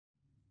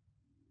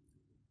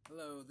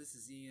Hello, this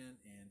is Ian,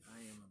 and I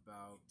am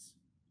about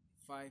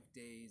 5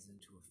 days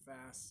into a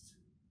fast.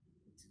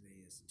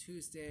 Today is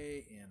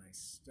Tuesday, and I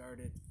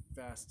started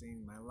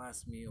fasting. My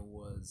last meal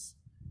was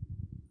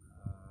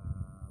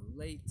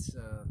late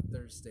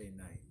Thursday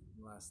night,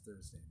 last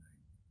Thursday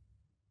night.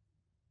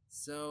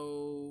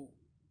 So,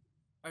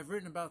 I've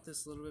written about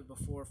this a little bit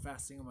before,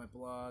 fasting on my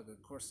blog.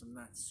 Of course, I'm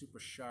not super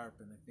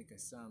sharp, and I think I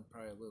sound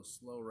probably a little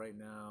slow right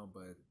now,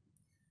 but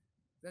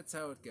that's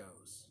how it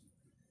goes.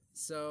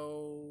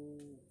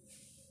 So,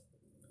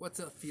 what's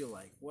it feel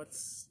like?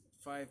 What's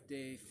 5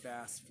 day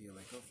fast feel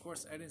like? Of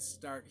course, I didn't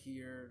start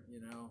here.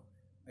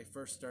 I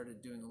first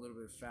started doing a little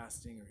bit of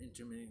fasting or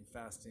intermittent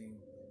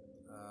fasting.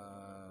 I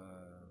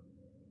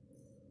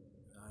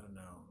don't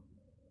know,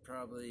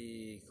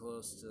 probably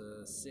close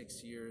to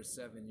 6 years,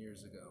 7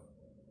 years ago.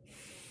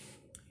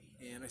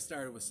 And I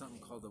started with something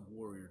called the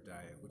warrior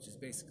diet, which is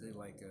basically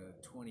like a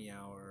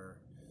 20-hour,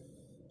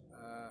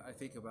 I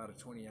think about a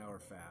 20-hour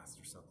fast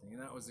or something. And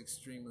that was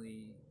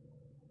extremely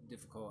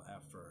difficult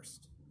at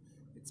first.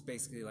 It's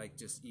basically like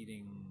just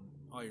eating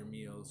all your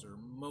meals or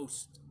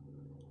most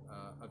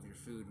of your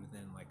food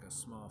within like a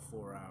small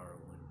 4 hour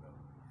window.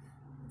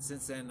 And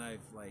since then,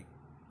 I've like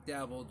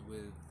dabbled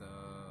with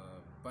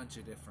a bunch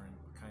of different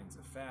kinds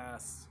of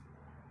fasts,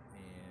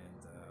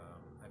 and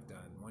I've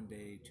done 1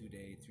 day, 2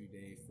 day, 3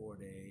 day, 4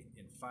 day,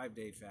 and 5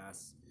 day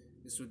fasts.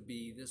 This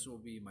will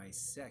be my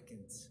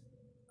second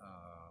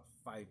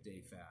 5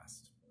 day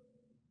fast.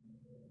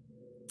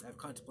 I've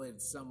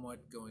contemplated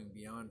somewhat going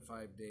beyond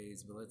 5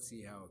 days, but let's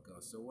see how it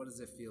goes. So, what does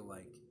it feel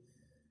like?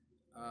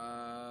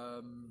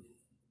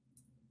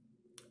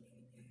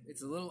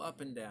 It's a little up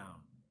and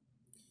down.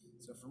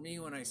 So, for me,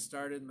 when I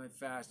started my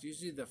fast,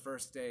 usually the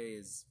first day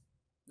is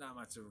not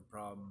much of a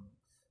problem.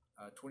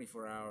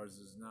 24 hours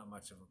is not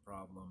much of a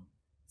problem.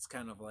 It's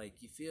kind of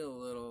like you feel a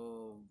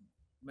little,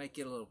 might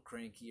get a little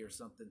cranky or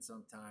something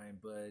sometime,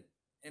 but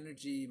my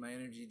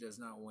energy does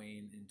not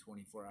wane in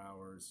 24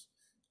 hours.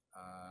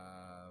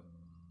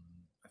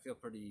 I feel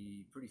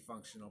pretty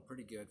functional,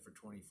 pretty good for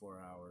 24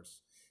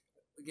 hours.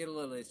 You get a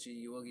little itchy,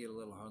 you will get a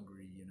little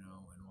hungry, and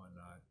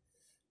whatnot.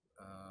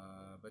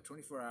 But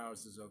 24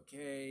 hours is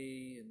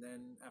okay, and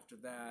then after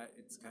that,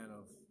 it's kind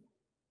of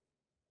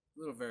a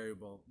little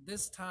variable.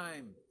 This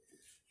time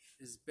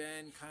has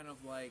been kind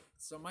of like,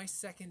 so my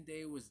second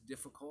day was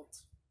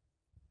difficult.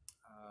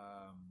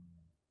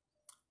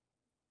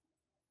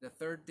 The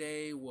third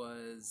day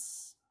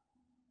was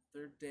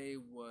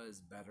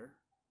better.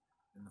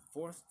 And the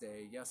fourth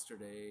day,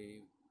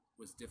 yesterday,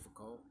 was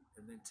difficult.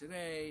 And then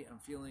today, I'm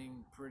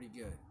feeling pretty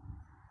good.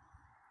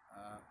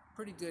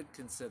 Pretty good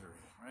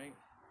considering, right?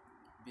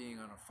 Being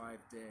on a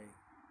 5 day,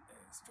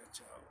 and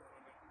stretch out a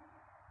little bit.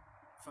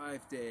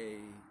 5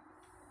 days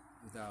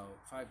without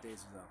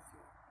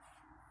food.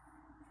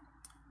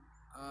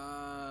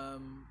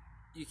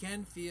 You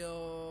can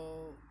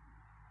feel,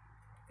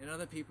 and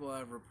other people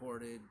have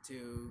reported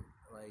too,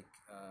 like,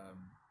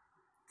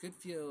 could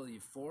feel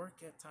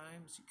euphoric at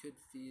times. You could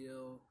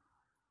feel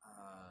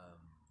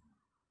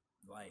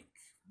like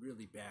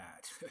really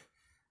bad.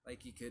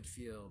 Like you could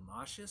feel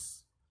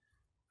nauseous.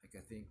 Like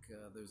I think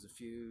there's a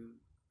few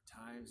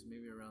times,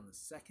 maybe around the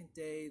second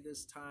day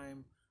this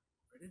time,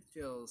 where I did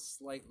feel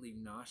slightly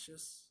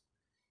nauseous.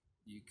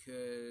 You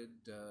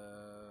could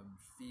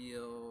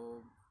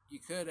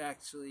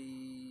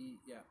actually,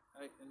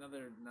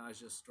 another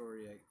nausea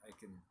story I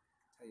can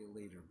tell you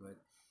later, but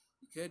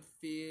you could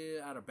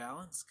feel out of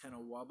balance, kind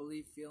of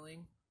wobbly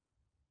feeling,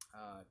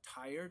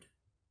 tired.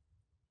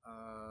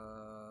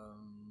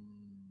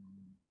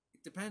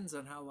 It depends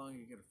on how long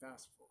you're going to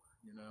fast for,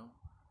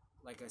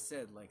 Like I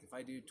said, like if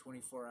I do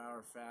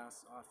 24-hour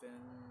fasts, often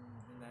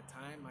in that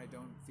time I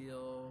don't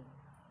feel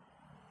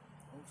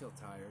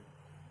tired.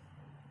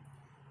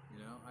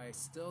 I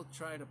still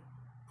try to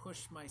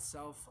push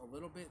myself a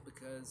little bit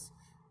because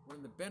one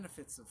of the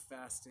benefits of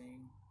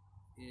fasting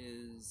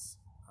is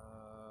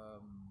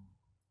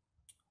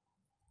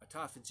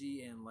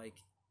autophagy, and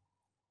like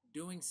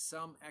doing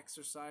some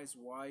exercise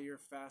while you're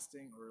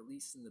fasting, or at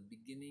least in the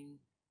beginning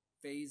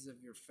phase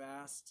of your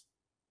fast,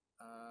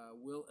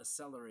 will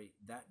accelerate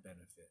that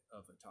benefit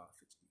of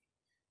autophagy.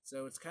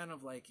 So it's kind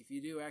of like if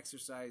you do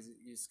exercise, it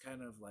is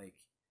kind of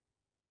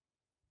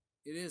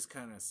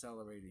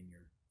accelerating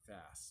your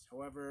fast.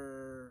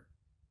 However,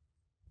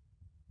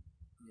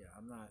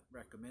 I'm not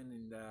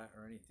recommending that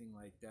or anything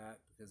like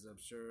that, because I'm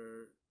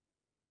sure,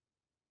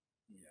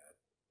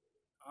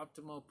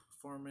 optimal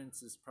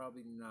performance is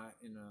probably not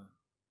in a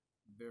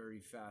very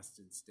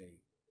fasted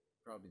state.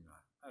 Probably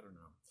not. I don't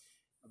know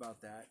about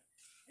that.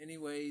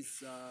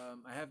 Anyways,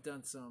 I have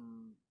done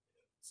some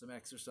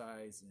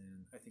exercise,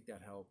 and I think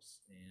that helps.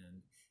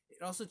 And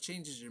it also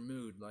changes your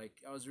mood.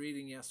 Like I was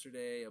reading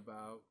yesterday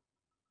about,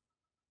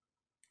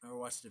 or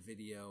watched a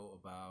video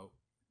about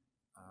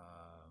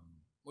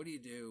what do you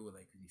do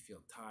like when you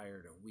feel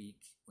tired or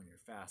weak when you're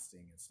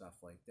fasting and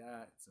stuff like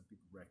that. Some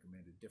people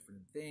recommended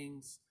different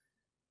things,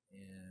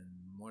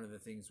 and one of the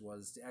things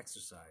was to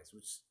exercise,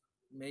 which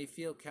may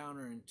feel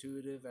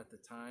counterintuitive at the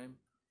time.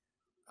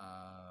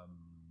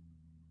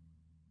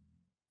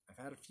 I've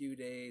had a few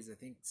days. I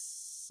think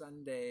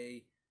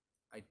Sunday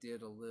I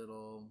did a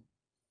little,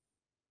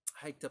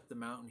 hiked up the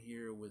mountain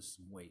here with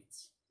some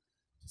weights.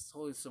 Just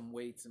holding some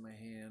weights in my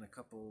hand, a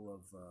couple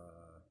of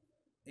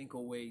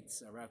ankle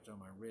weights I wrapped on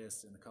my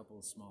wrist, and a couple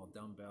of small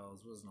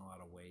dumbbells. It wasn't a lot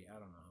of weight. I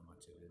don't know how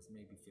much it is,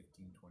 maybe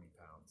 15, 20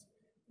 pounds.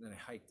 And then I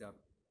hiked up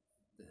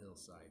the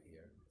hillside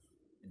here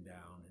and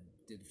down and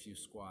did a few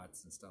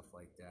squats and stuff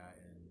like that.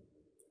 And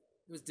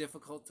it was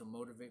difficult to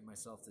motivate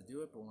myself to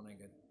do it, but when I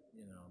got,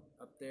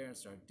 up there and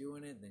started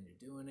doing it, then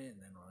you're doing it,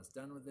 and then when I was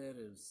done with it,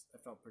 I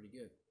felt pretty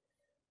good.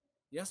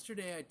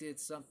 Yesterday I did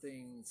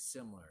something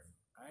similar.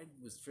 I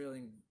was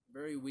feeling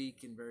very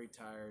weak and very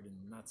tired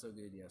and not so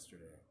good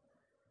yesterday.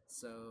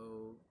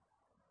 So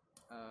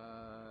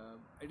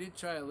I did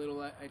try a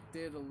little. I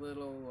did a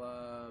little,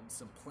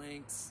 some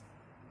planks,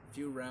 a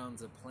few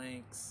rounds of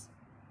planks,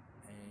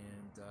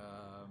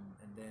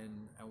 and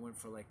then I went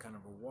for like kind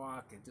of a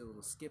walk. I did a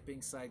little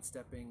skipping,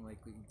 sidestepping,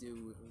 like we would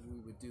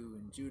do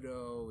in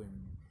judo and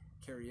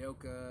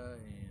karaoke,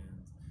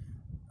 and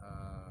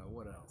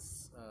what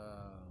else?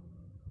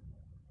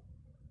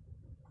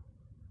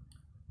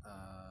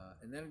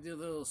 And then I did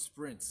little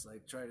sprints,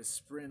 like try to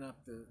sprint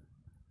up the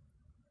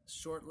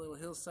short little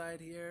hillside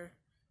here,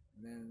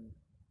 and then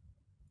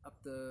up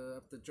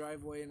the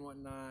driveway and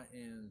whatnot,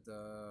 and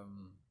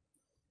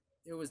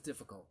it was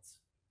difficult,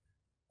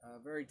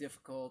 very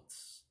difficult,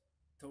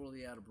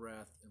 totally out of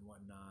breath and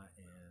whatnot,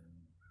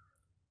 and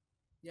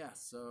yeah.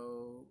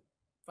 So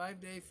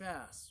 5-day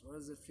fast. What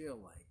does it feel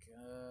like?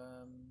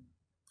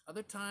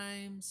 Other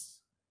times,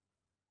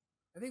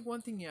 I think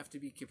one thing you have to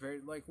be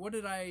compared, like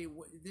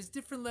there's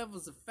different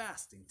levels of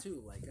fasting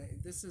too. Like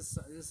this is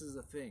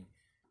a thing.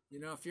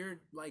 If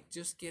you're like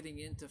just getting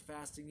into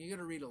fasting, you got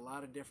to read a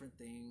lot of different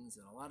things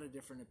and a lot of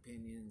different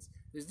opinions.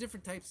 There's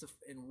different types of,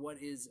 and what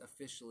is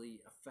officially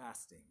a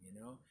fasting,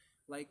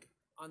 like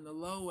on the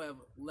low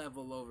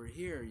level over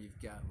here,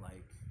 you've got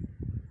like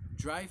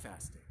dry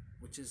fasting,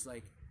 which is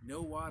like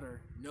no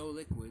water, no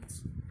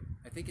liquids.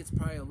 I think it's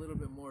probably a little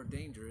bit more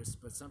dangerous,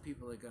 but some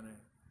people are gonna,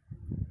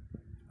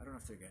 I don't know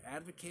if they're gonna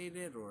advocate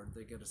it or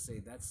they're gonna say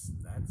that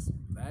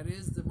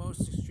is the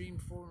most extreme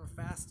form of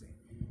fasting.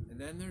 And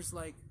then there's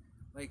like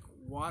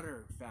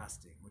water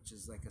fasting, which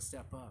is like a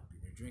step up.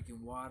 You're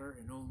drinking water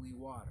and only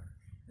water.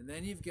 And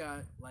then you've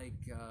got like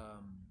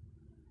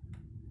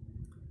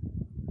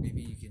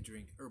maybe you can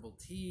drink herbal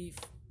teas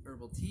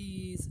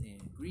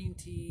and green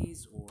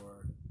teas,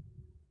 or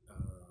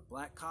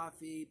black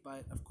coffee,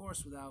 but of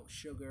course without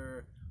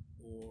sugar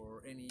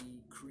or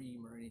any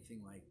cream or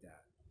anything like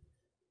that.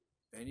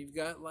 Then you've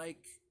got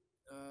like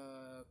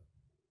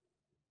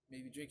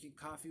maybe drinking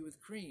coffee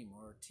with cream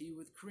or tea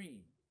with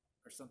cream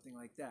or something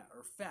like that,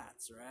 or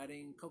fats, or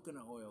adding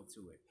coconut oil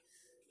to it.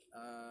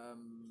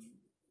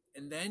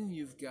 And then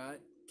you've got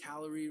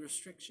calorie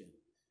restriction,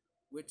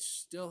 which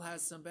still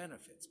has some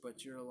benefits,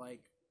 but you're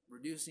like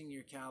reducing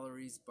your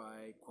calories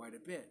by quite a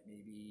bit,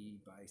 maybe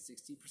by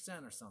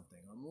 60% or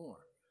something or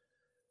more.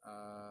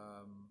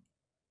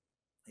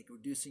 Like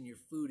reducing your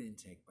food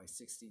intake by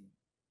 60%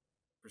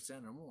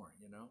 or more,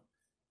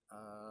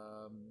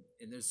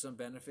 and there's some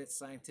benefits,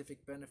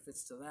 scientific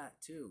benefits to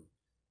that too.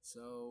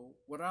 So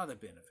what are the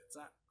benefits?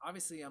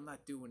 Obviously, I'm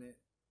not doing it.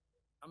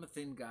 I'm a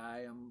thin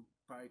guy. I'm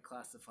probably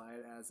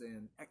classified as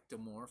an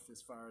ectomorph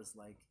as far as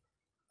like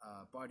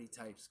body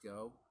types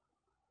go.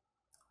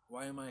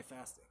 Why am I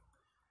fasting?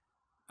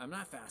 I'm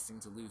not fasting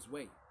to lose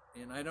weight,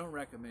 and I don't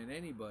recommend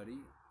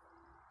anybody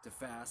to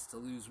fast to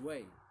lose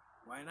weight.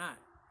 Why not?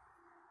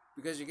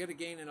 Because you're gonna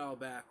gain it all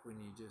back when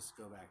you just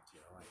go back to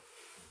your life.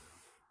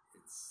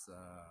 It's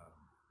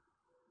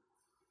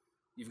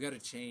you've got to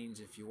change.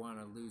 If you want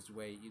to lose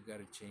weight, you've got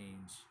to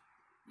change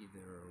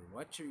either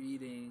what you're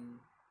eating,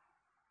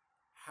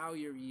 how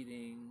you're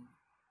eating,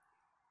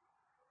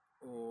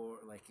 or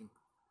like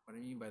what I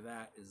mean by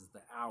that is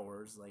the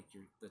hours, like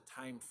the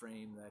time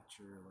frame that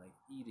you're like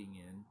eating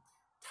in.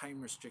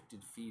 Time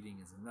restricted feeding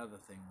is another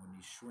thing. When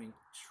you shrink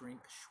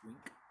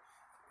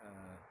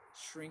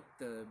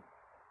the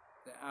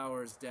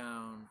hours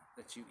down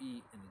that you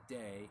eat in a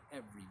day,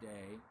 every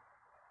day,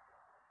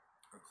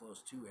 or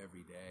close to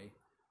every day,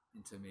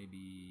 into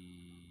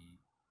maybe,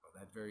 well,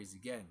 that varies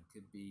again,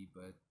 could be,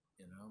 but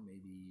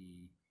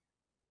maybe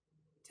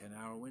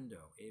 10-hour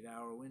window,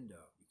 8-hour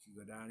window. You could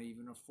go down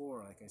even a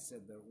 4, like I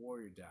said, the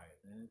warrior diet.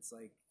 And it's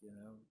like,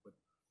 what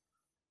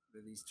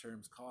are these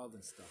terms called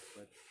and stuff,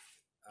 but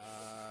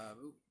I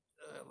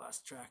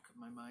lost track of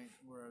my mind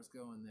where I was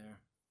going there.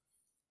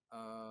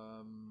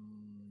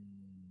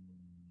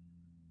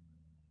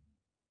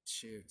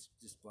 Shoot,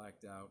 just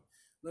blacked out.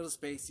 A little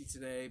spacey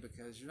today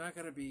because you're not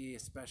going to be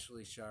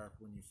especially sharp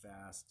when you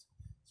fast.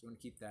 So you want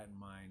to keep that in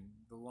mind.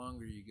 The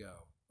longer you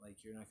go,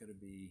 like you're not going to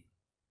be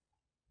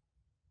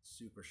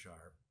super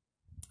sharp.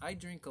 I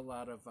drink a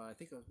lot of, I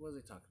was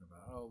I talking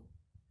about? Oh,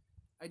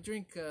 I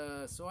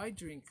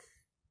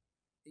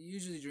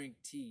usually drink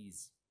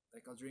teas.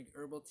 Like I'll drink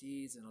herbal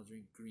teas and I'll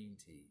drink green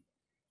tea.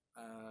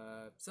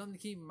 Something to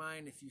keep in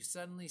mind, if you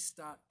suddenly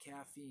stop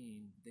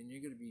caffeine, then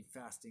you're going to be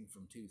fasting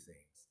from two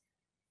things.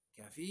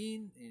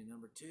 caffeine, and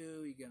number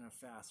two, you're gonna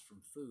fast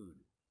from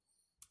food,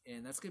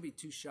 and that's gonna be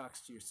two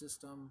shocks to your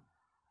system.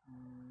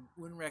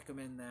 Wouldn't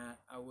recommend that.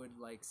 I would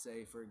like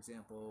say, for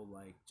example,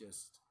 like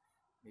just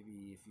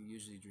maybe if you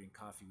usually drink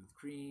coffee with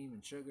cream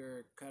and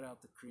sugar, cut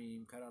out the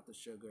cream, cut out the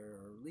sugar,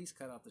 or at least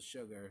cut out the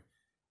sugar,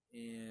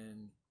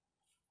 and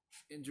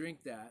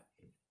drink that.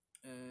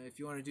 If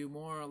you want to do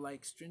more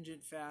like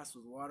stringent fast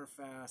with water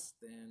fast,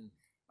 then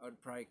I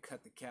would probably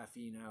cut the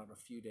caffeine out a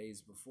few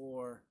days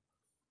before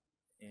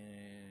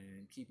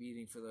and keep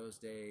eating for those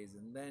days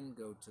and then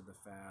go to the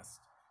fast.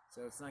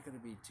 So it's not going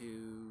to be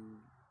too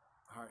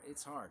hard.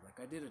 It's hard. Like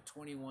I did a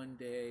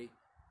 21-day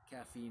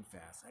caffeine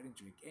fast. I didn't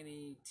drink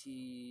any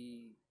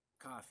tea,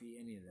 coffee,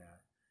 any of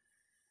that.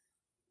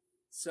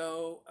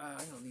 So I'm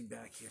going to lean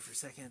back here for a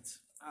second.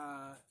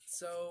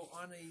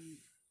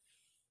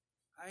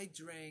 I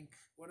drank,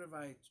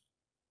 I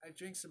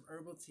drank some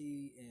herbal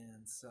tea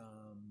and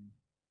some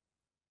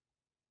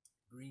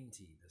green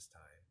tea this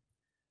time.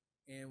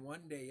 And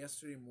one day,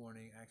 yesterday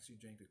morning, I actually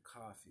drank a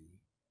coffee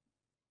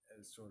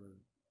as sort of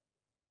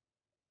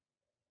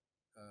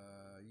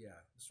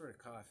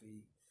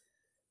coffee,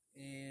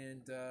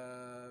 and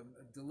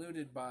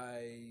diluted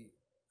by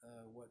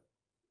what,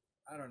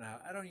 I don't know.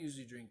 I don't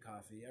usually drink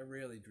coffee. I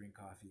rarely drink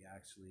coffee,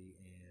 actually,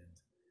 and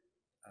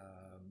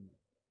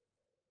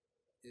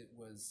it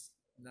was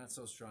not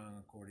so strong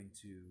according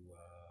to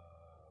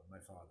my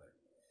father.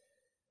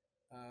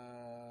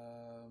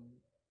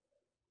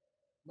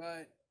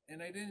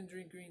 And I didn't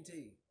drink green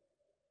tea.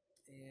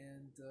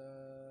 And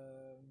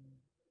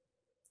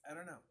I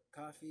don't know,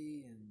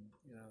 coffee and,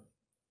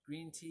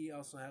 green tea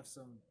also have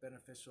some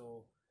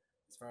beneficial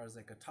as far as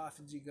like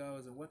autophagy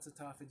goes. And what's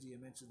autophagy? I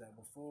mentioned that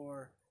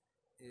before.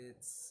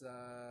 It's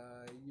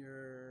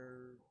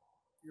your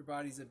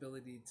body's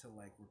ability to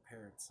like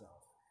repair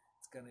itself.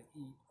 It's gonna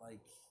eat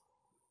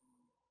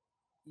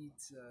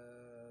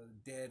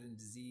dead and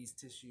diseased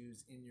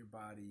tissues in your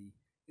body.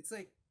 It's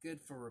like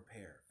good for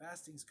repair.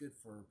 Fasting's good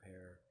for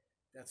repair.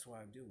 That's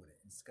why I'm doing it.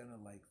 It's gonna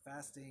like,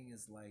 fasting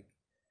is like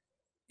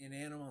in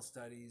animal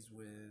studies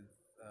with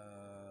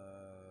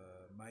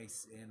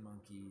mice and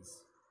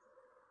monkeys.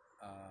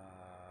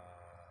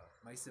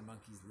 Mice and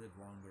monkeys live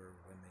longer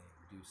when they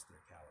reduce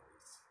their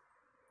calories.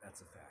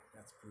 That's a fact.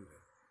 That's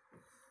proven.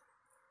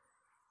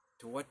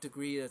 To what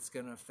degree that's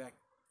going to affect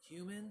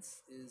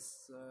humans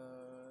is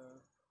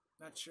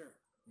not sure,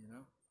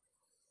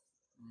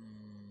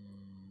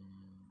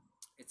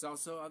 It's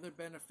also, other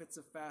benefits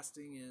of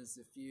fasting is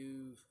if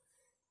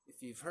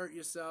you've hurt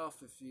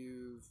yourself, if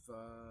you've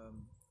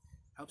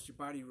helps your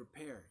body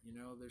repair.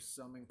 There's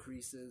some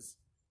increases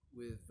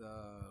with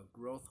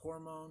growth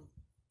hormone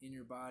in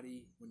your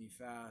body when you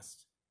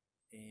fast,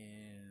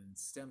 and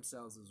stem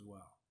cells as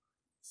well.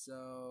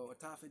 So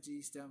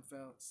autophagy, stem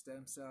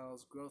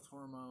cells, growth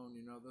hormone,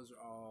 those are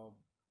all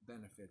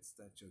benefits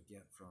that you'll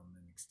get from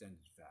an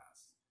extended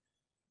fast.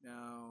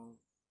 Now,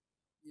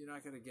 you're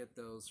not going to get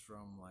those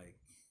from like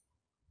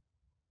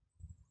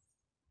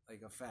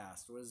a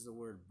fast. What is the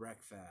word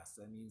breakfast?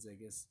 That means, I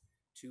guess,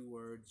 2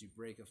 words, you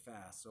break a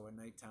fast. So at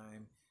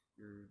nighttime,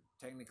 you're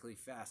technically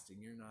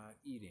fasting. You're not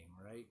eating,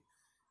 right?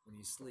 When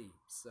you sleep.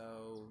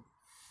 So,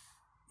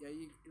 yeah,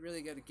 you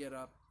really got to get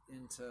up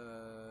into,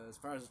 as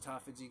far as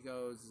autophagy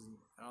goes, and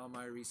all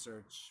my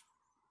research,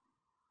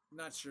 I'm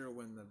not sure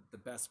when the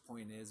best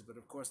point is, but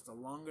of course, the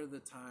longer the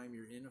time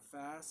you're in a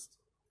fast,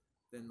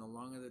 then the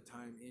longer the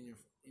time in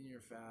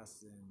your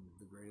fast, and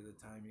the greater the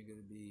time you're going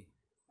to be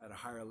at a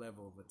higher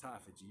level of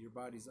autophagy. Your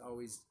body's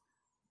always,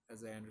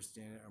 as I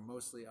understand it, are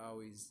mostly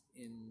always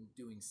in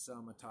doing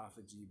some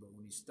autophagy, but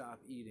when you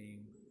stop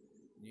eating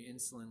and your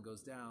insulin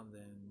goes down,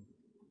 then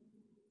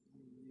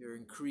you're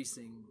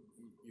increasing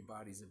your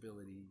body's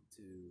ability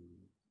to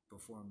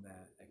perform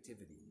that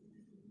activity,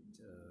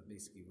 to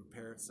basically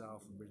repair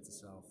itself and rid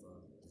itself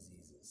of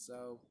diseases.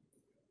 So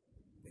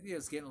the video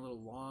is getting a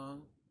little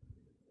long.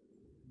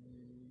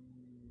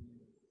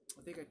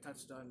 I think I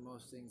touched on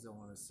most things I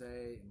want to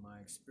say in my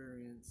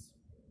experience.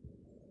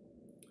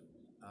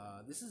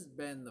 This has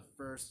been the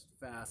first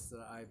fast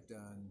that I've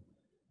done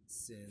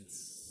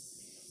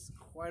since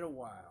quite a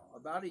while.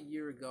 About a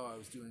year ago, I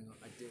went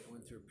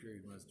through a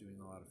period when I was doing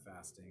a lot of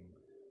fasting.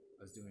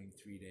 I was doing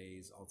 3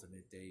 days,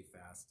 alternate day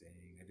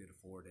fasting. I did a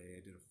 4-day,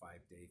 I did a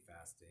 5-day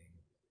fasting.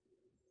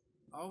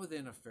 All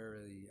within a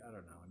fairly, a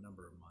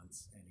number of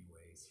months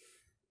anyways.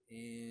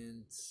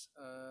 And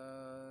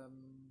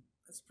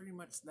that's pretty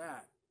much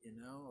that,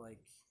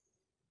 like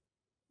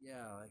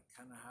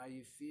kind of how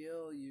you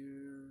feel.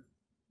 You're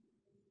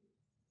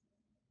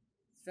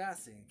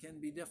fasting. It can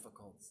be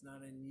difficult. It's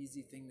not an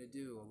easy thing to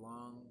do, a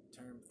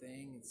long-term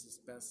thing. It's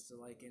just best to,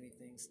 like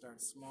anything,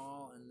 start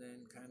small and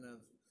then kind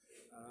of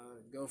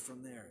go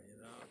from there.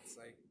 It's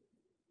like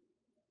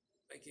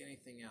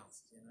anything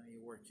else.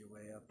 You work your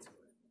way up to it.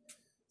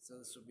 So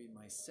this will be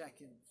my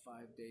second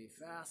 5-day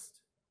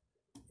fast,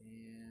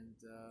 and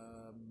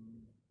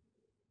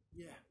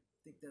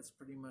I think that's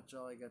pretty much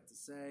all I got to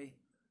say.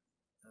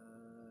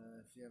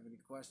 If you have any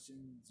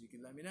questions, you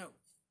can let me know.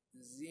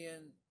 This is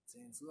Ian,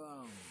 saying so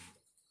long.